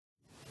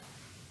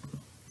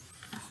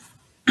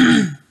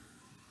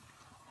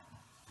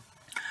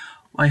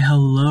Why,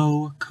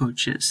 hello,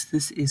 coaches.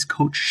 This is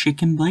Coach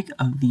Shaken Blake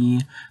of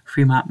the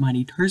Fremont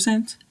Mighty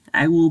Tarzans.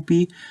 I will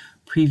be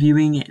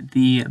previewing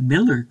the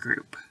Miller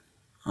group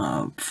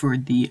for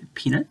the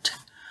Peanut.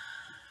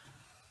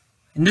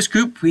 In this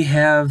group, we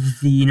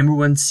have the number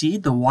 1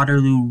 seed, the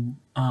Waterloo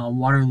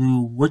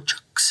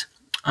Woodchucks,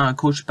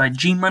 coached by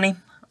G Money.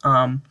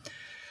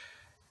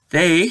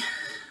 They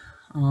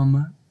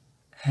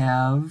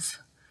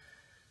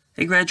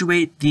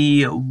graduate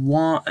They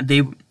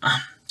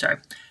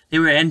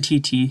were an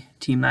NTT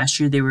team last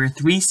year. They were a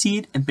 3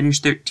 seed and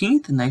finished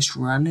 13th. A nice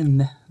run in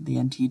the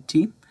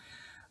NTT.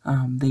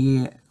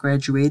 They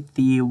graduate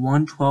the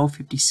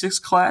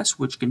 1-12-56 class,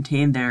 which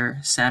contained their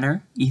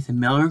center, Ethan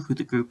Miller, who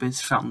the group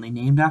is fondly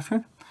named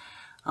after.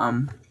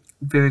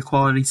 Very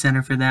quality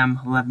center for them,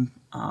 11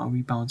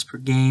 rebounds per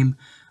game,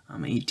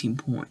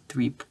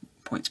 18.3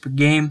 points per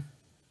game.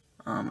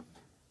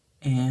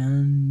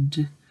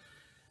 And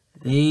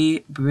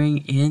they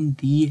bring in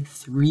the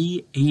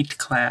 3-8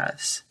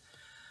 class.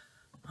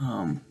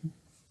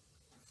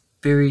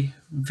 Very,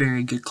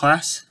 very good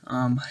class,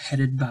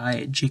 headed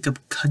by Jacob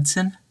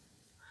Cudson.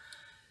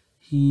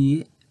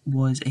 He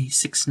was a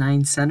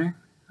 6'9" center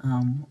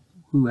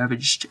who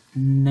averaged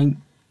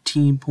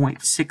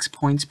 19.6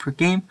 points per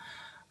game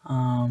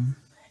and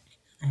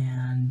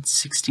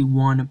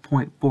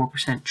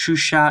 61.4% true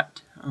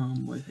shot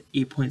with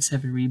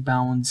 8.7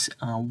 rebounds,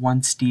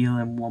 1 steal,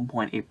 and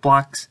 1.8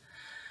 blocks.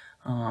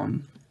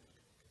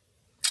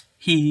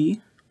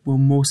 He will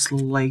most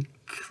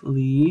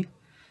likely,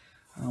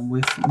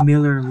 with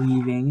Miller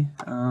leaving,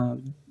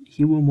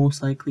 he will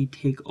most likely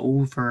take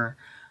over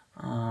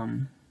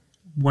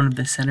one of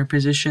the center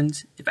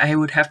positions. If I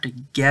would have to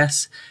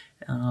guess,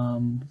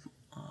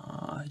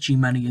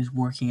 G-Money is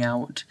working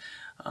out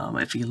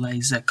if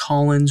Elijah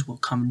Collins will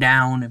come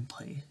down and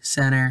play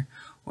center,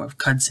 or if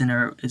Cudson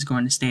is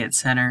going to stay at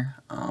center.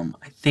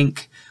 I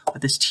think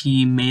with this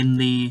team,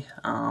 mainly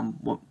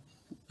what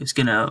is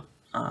going to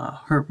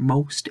hurt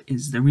most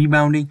is the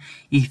rebounding.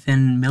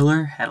 Ethan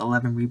Miller had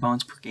 11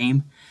 rebounds per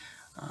game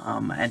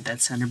at that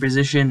center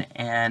position,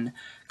 and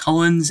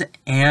Collins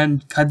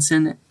and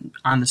Cudson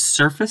on the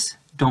surface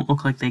don't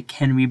look like they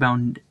can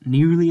rebound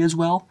nearly as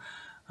well,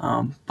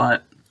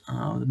 but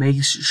the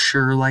Megs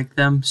sure like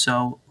them,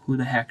 so who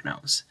the heck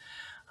knows.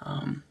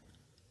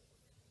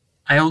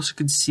 I also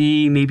could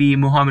see maybe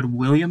Muhammad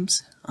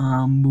Williams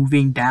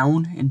moving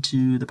down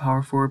into the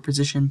power forward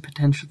position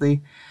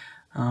potentially.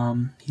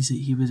 He's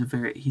a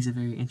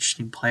very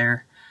interesting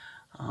player.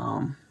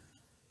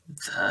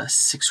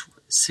 6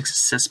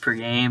 assists per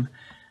game,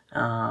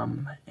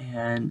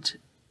 and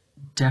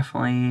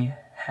definitely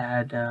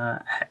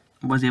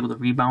was able to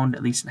rebound,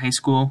 at least in high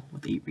school,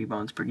 with 8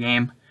 rebounds per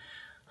game.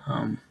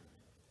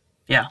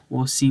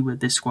 We'll see what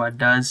this squad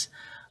does.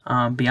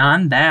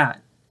 Beyond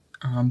that,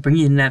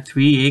 bringing in that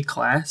 3-8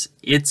 class,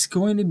 it's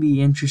going to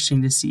be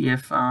interesting to see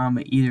if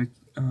either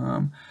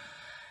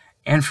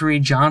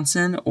Anfernee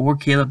Johnson or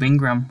Caleb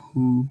Ingram,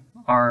 who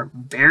are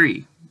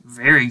very,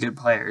 very good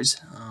players.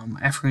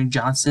 Anfernee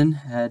Johnson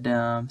had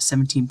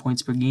 17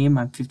 points per game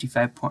on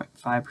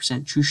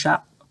 55.5% true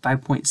shot,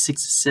 5.6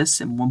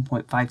 assists, and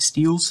 1.5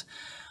 steals.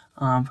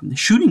 From the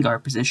shooting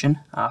guard position,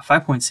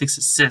 5.6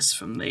 assists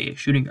from the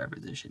shooting guard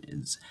position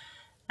is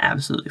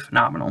absolutely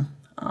phenomenal.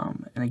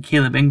 And then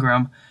Caleb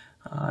Ingram,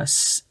 a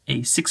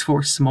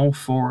 6'4" small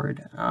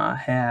forward,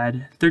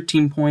 had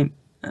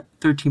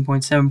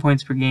 13.7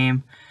 points per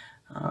game,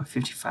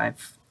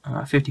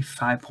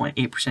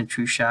 55.8%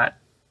 true shot,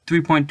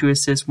 3.2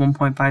 assists,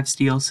 1.5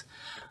 steals.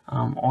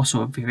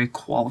 Also a very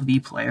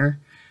quality player.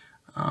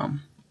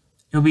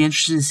 It'll be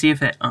interesting to see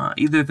if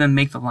either of them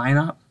make the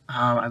lineup.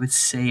 I would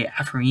say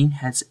Anfernee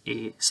has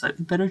a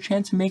slightly better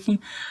chance of making,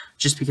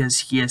 just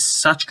because he has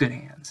such good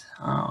hands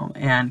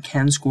and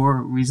can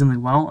score reasonably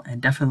well,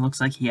 and definitely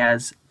looks like he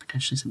has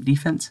potentially some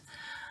defense.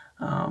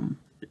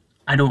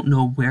 I don't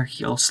know where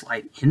he'll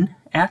slide in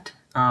at,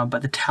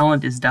 but the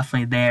talent is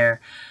definitely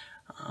there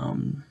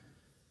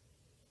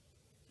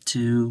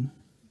to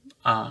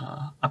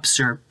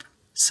usurp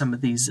some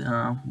of these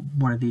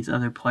one of these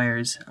other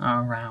players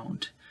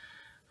around.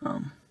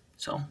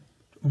 So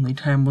only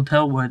time will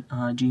tell what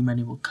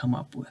G-Money will come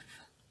up with.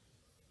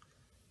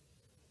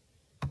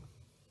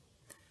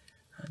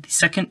 The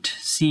second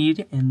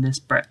seed in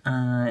this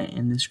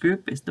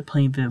group is the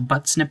Plainfield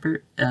Butt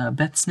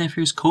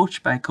Sniffers,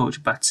 coached by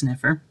Coach Butt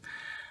Sniffer.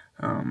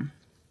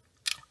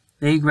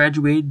 They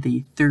graduated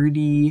the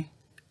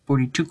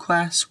 30-42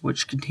 class,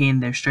 which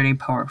contained their starting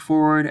power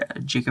forward,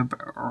 Jacob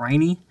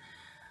Riney.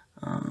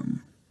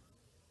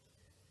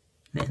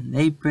 Then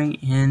they bring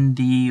in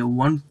the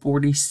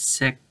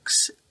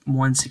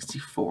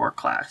 146-164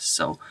 class,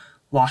 so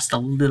lost a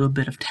little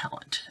bit of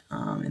talent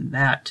in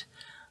that.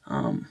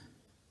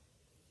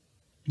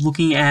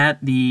 Looking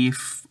at the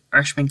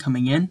freshmen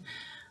coming in,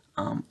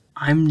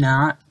 I'm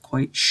not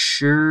quite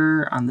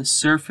sure on the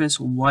surface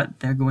what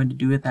they're going to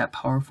do at that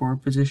power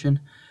forward position.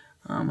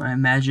 I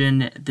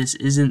imagine this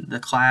isn't the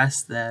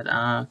class that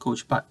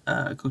Coach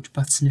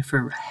Butt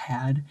Sniffer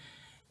had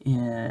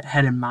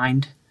had in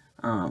mind.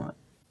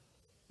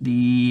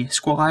 The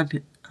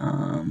squad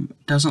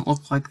doesn't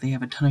look like they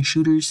have a ton of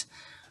shooters.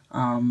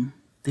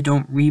 They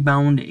don't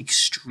rebound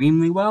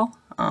extremely well.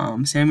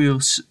 Samuel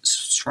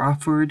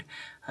Strawford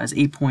has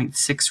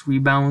 8.6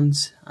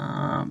 rebounds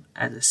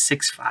as a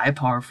 6'5"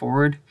 power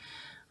forward.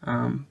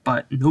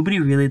 But nobody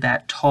really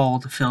that tall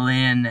to fill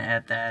in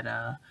at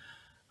that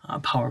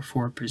power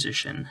forward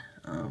position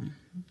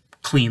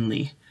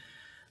cleanly.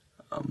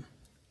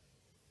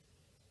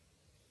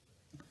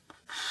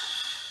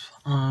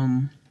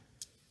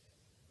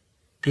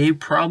 They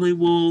probably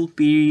will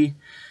be,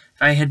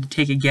 if I had to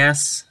take a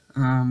guess,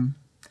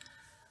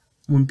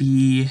 wouldn't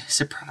be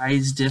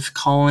surprised if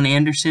Colin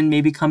Anderson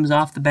maybe comes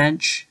off the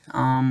bench.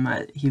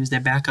 He was their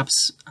backup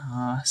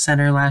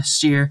center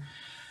last year.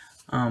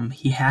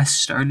 He has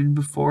started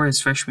before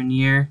his freshman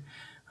year.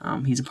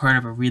 He's a part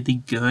of a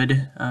really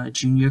good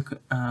junior,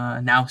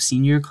 now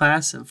senior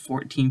class of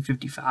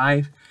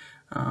 1455.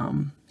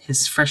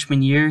 His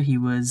freshman year, he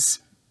was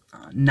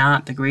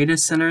not the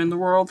greatest center in the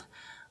world,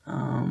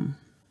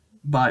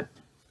 but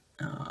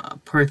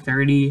per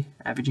 30,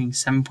 averaging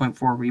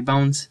 7.4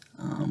 rebounds,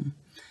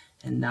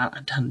 and not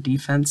a ton of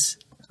defense.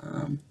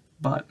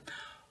 But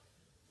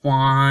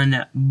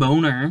Juan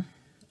Boner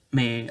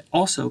may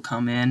also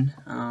come in.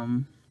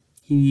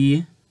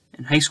 He,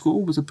 in high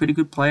school, was a pretty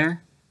good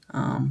player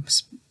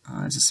as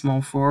a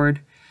small forward.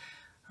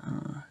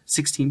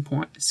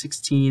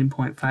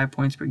 16.5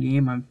 points per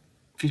game on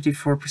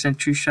 54%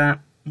 true shot.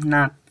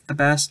 Not the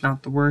best,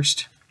 not the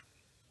worst.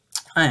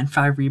 And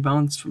 5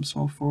 rebounds from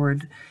small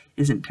forward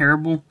isn't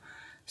terrible.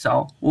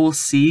 So we'll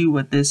see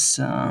what this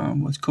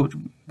what Coach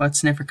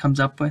Buttsniffer comes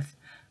up with.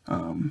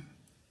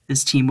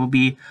 This team will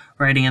be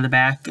riding on the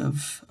back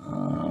of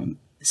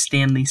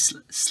Stanley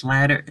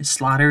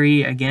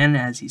Slattery again,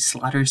 as he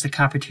slaughters the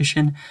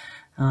competition,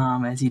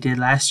 as he did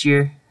last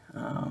year,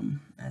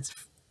 and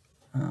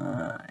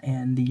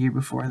the year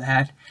before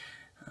that.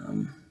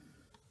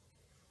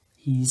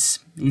 He's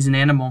an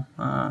animal.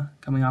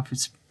 Coming off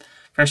his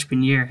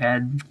freshman year,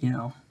 had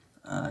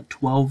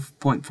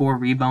 12.4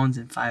 rebounds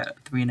and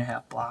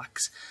 3.5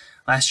 blocks.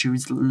 Last year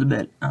was a little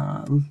bit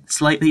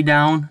slightly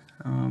down,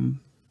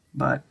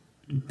 but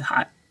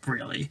not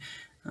really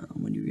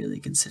when you really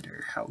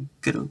consider how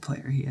good of a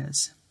player he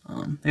is.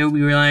 They will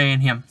be relying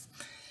on him.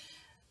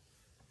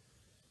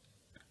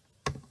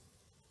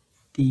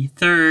 The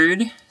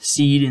third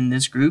seed in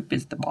this group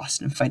is the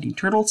Boston Fighting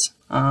Turtles,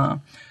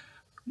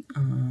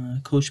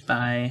 coached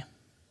by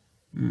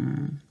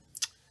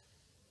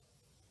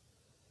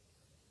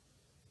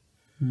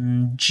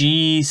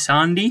G.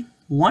 Sandy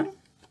 1.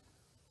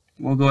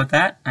 We'll go with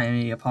that. I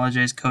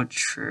apologize,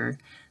 Coach, for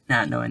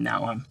not knowing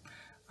that one.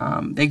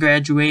 They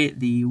graduate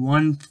the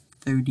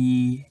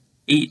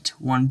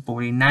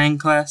 138-149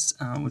 class,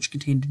 which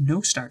contained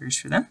no starters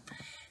for them.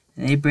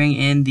 And they bring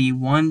in the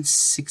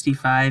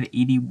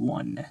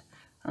 165-81.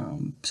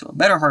 So a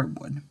better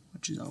hardwood,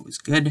 which is always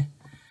good.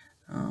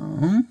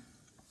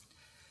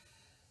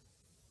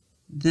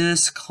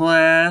 This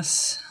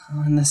class,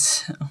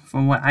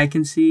 from what I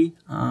can see,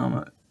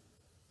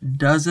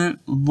 doesn't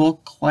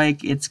look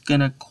like it's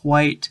gonna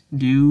quite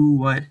do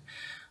what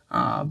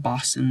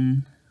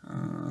Boston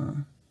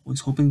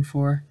was hoping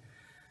for.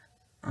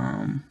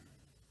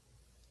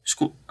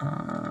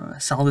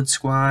 Solid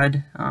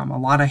squad, a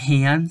lot of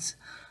hands,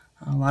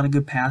 a lot of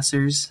good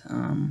passers.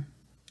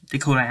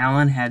 Dakota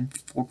Allen had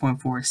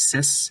 4.4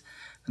 assists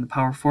in the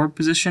power forward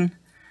position.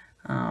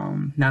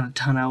 Not a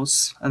ton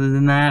else other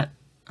than that.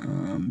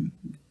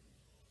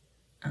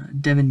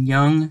 Devin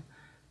Young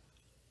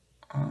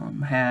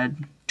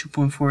had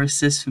 2.4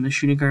 assists from the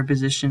shooting guard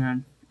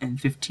position and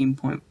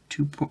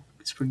 15.2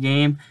 points per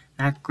game.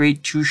 Not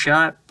great true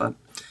shot, but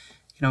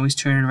you can always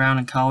turn it around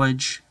in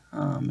college.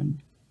 And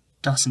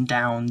Dawson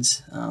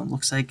Downs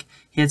looks like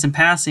he had some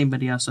passing,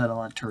 but he also had a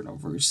lot of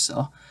turnovers.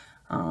 So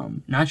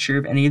not sure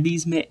if any of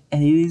these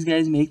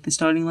guys make the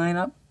starting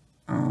lineup,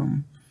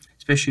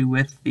 especially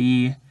with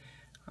the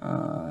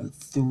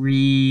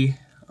 3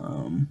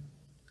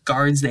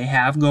 guards they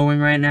have going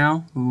right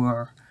now, who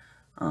are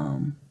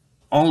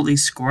all at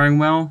least scoring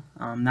well.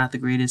 Not the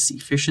greatest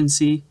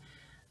efficiency,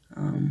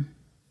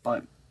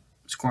 but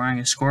scoring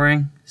is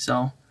scoring.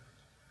 So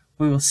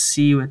we will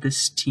see what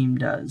this team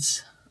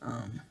does.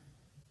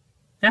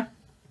 Yeah.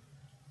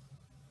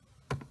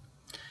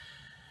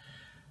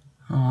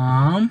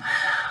 The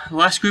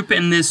last group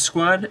in this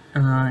squad,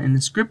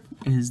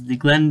 is the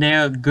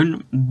Glendale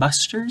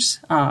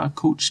Gunbusters,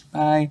 coached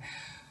by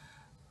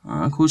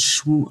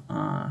Coach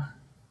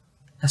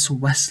S.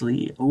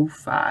 Wesley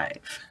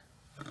 05.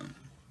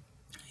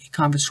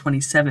 Conference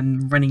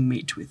 27 running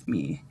mate with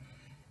me.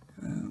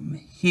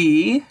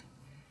 He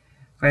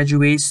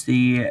graduates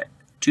the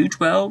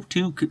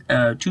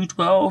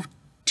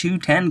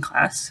 210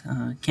 class.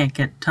 Can't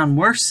get a ton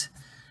worse.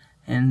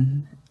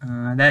 And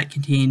that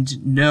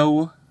contained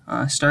no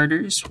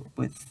starters,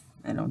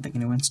 I don't think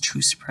anyone's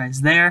too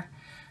surprised there.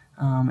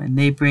 And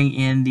they bring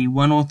in the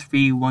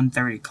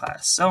 103-130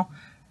 class. So,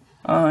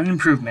 an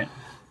improvement.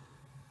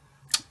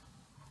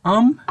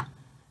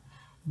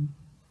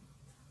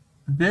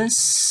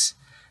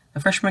 the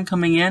freshmen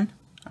coming in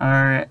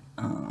are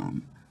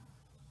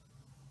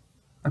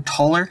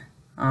taller.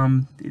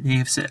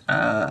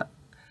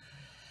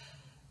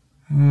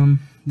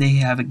 They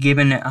have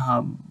given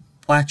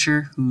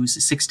Blatcher, who's a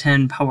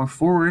 6'10" power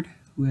forward,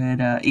 who had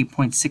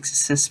 8.6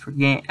 assists per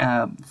game,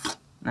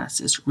 not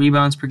assists,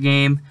 rebounds per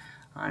game,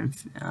 on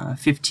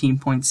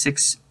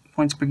 15.6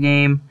 points per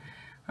game.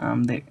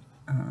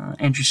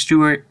 Andrew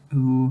Stewart,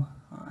 who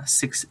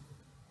 6'8"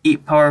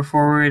 power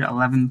forward,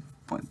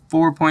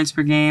 11.4 points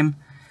per game,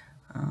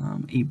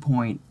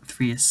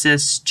 8.3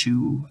 assists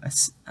to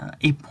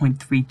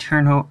 8.3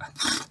 turnover.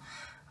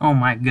 Oh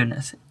my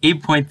goodness,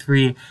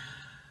 8.3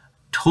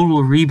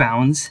 total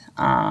rebounds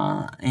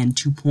and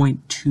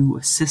 2.2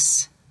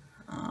 assists.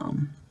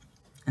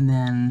 And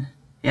then,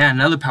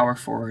 another power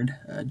forward,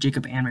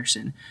 Jacob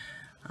Anderson,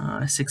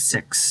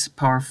 6'6"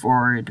 power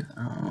forward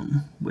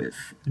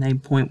with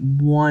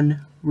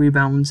 9.1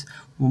 rebounds,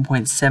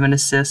 1.7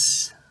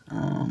 assists,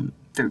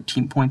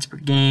 13 points per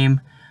game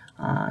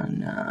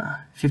on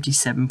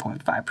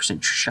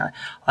 57.5% shot.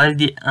 A lot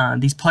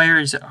of these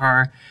players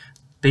are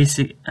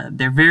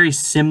they're very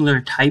similar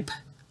type.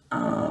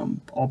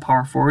 All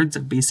power forwards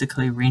of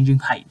basically ranging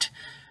height.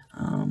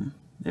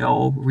 They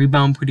all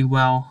rebound pretty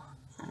well.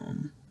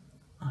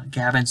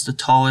 Gavin's the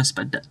tallest,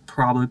 but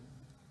probably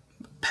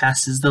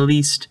passes the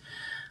least.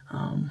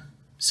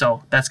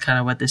 So that's kind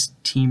of what this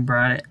team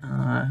brought it.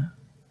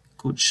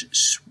 Coach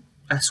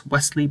S.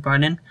 Wesley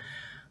brought in.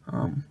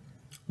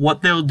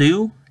 What they'll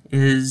do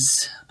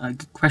is a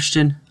good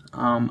question.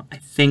 I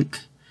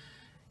think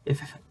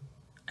if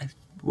I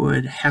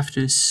would have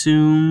to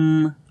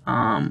assume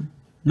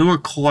Noah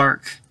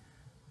Clark,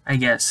 I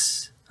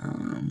guess,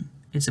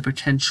 is a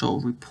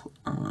potential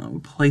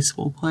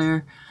replaceable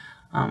player.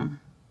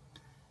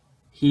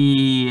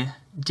 He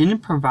didn't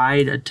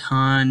provide a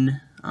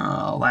ton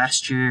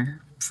last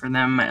year for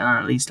them,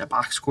 at least a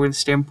box score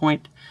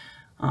standpoint.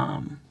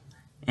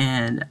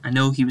 And I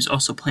know he was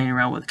also playing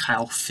around with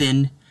Kyle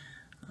Finn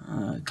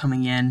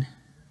coming in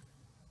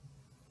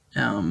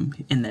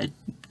that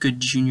good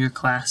junior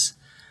class.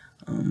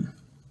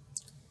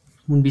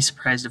 Wouldn't be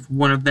surprised if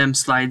one of them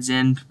slides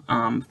in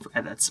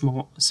at that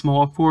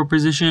small forward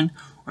position,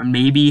 or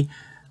maybe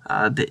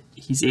that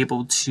he's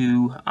able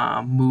to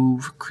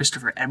move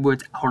Christopher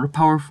Edwards out of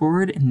power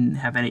forward and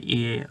have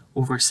a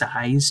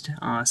oversized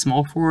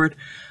small forward.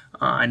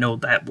 I know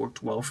that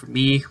worked well for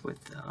me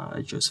with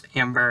Joseph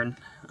Amburn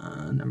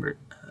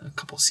a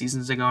couple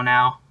seasons ago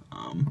now.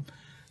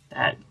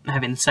 That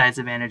having the size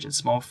advantage at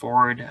small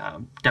forward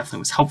definitely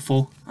was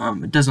helpful.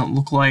 It doesn't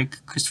look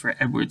like Christopher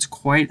Edwards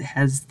quite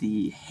has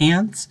the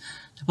hands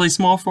to play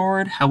small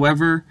forward.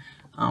 However,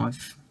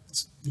 if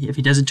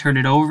he doesn't turn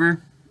it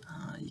over,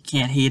 you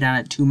can't hate on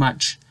it too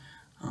much.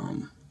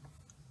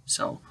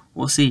 So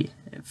we'll see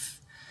if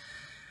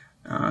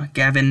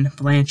Gavin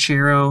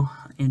Blanchero,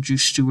 Andrew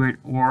Stewart,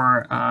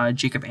 or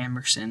Jacob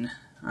Anderson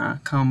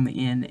come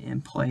in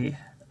and play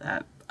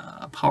that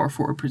power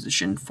forward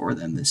position for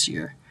them this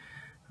year.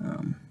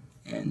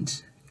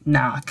 And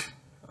knock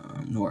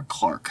Noah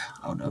Clark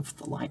out of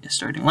the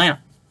starting lineup.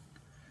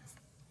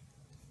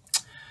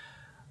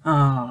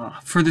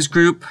 For this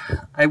group,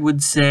 I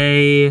would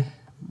say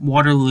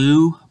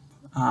Waterloo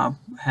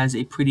has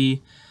a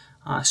pretty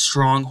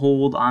strong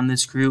hold on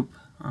this group.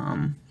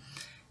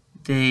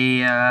 They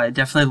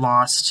definitely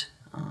lost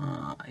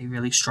a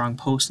really strong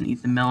post in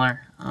Ethan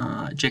Miller.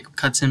 Jacob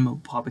Cudson will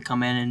probably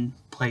come in and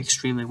play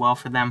extremely well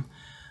for them.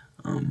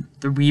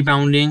 The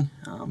rebounding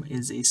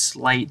is a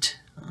slight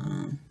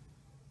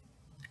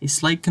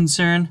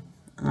concern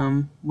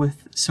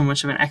with so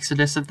much of an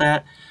exodus of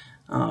that,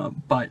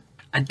 but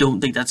I don't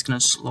think that's going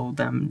to slow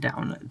them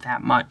down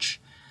that much.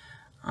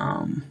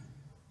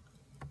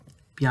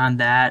 Beyond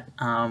that,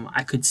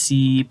 I could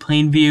see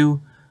Plainview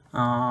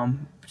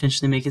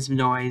potentially making some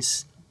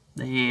noise.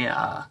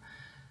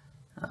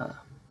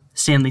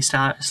 Stanley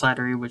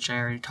Slattery, which I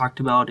already talked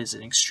about, is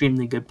an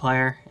extremely good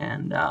player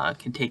and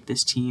can take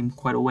this team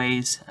quite a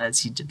ways, as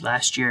he did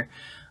last year.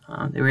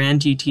 They were an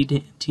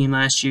NTT team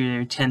last year. They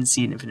were 10th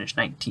seed and finished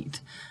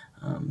 19th.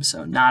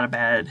 So not a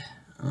bad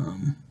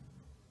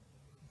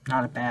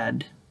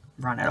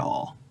run at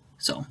all.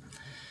 So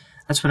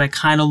that's what I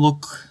kind of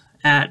look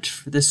at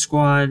for this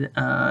squad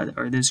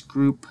or this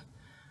group.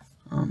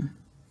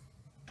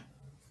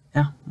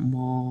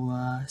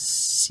 We'll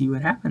see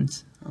what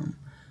happens.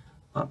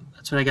 But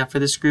that's what I got for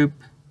this group.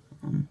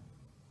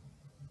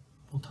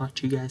 We'll talk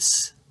to you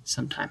guys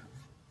sometime.